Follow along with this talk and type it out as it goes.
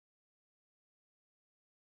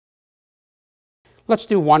Let's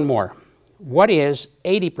do one more. What is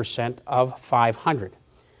 80% of 500?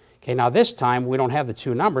 Okay, now this time we don't have the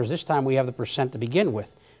two numbers. This time we have the percent to begin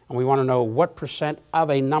with. And we want to know what percent of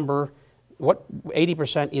a number, what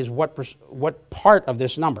 80% is what part of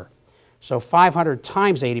this number. So 500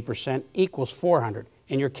 times 80% equals 400.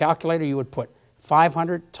 In your calculator you would put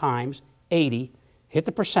 500 times 80, hit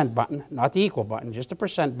the percent button, not the equal button, just the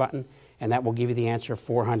percent button, and that will give you the answer of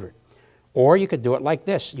 400. Or you could do it like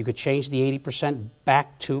this. You could change the 80%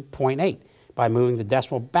 back to 0.8 by moving the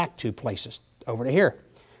decimal back 2 places over to here.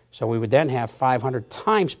 So we would then have 500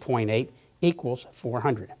 times 0.8 equals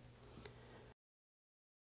 400.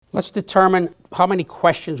 Let's determine how many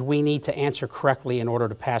questions we need to answer correctly in order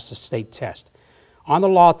to pass the state test. On the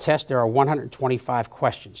law test, there are 125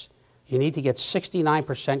 questions. You need to get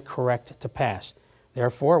 69% correct to pass.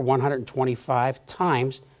 Therefore, 125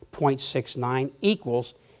 times 0.69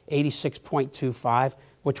 equals 86.25,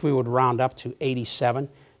 which we would round up to 87.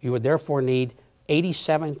 You would therefore need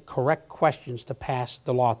 87 correct questions to pass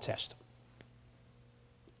the law test.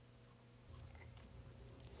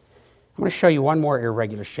 I'm going to show you one more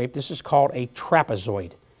irregular shape. This is called a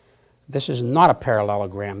trapezoid. This is not a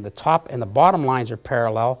parallelogram. The top and the bottom lines are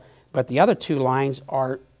parallel, but the other two lines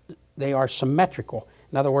are symmetrical.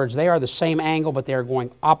 In other words, they are the same angle, but they are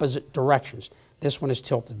going opposite directions. This one is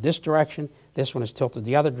tilted this direction, this one is tilted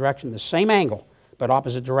the other direction, the same angle, but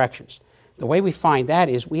opposite directions. The way we find that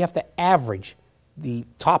is we have to average the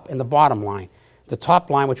top and the bottom line. The top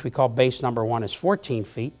line, which we call base number 1, is 14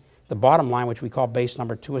 feet. The bottom line, which we call base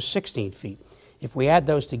number 2, is 16 feet. If we add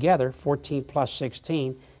those together, 14 plus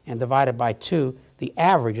 16, and divided by 2, the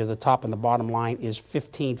average of the top and the bottom line is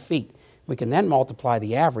 15 feet. We can then multiply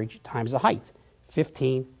the average times the height.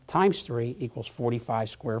 15 times 3 equals 45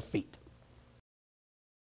 square feet.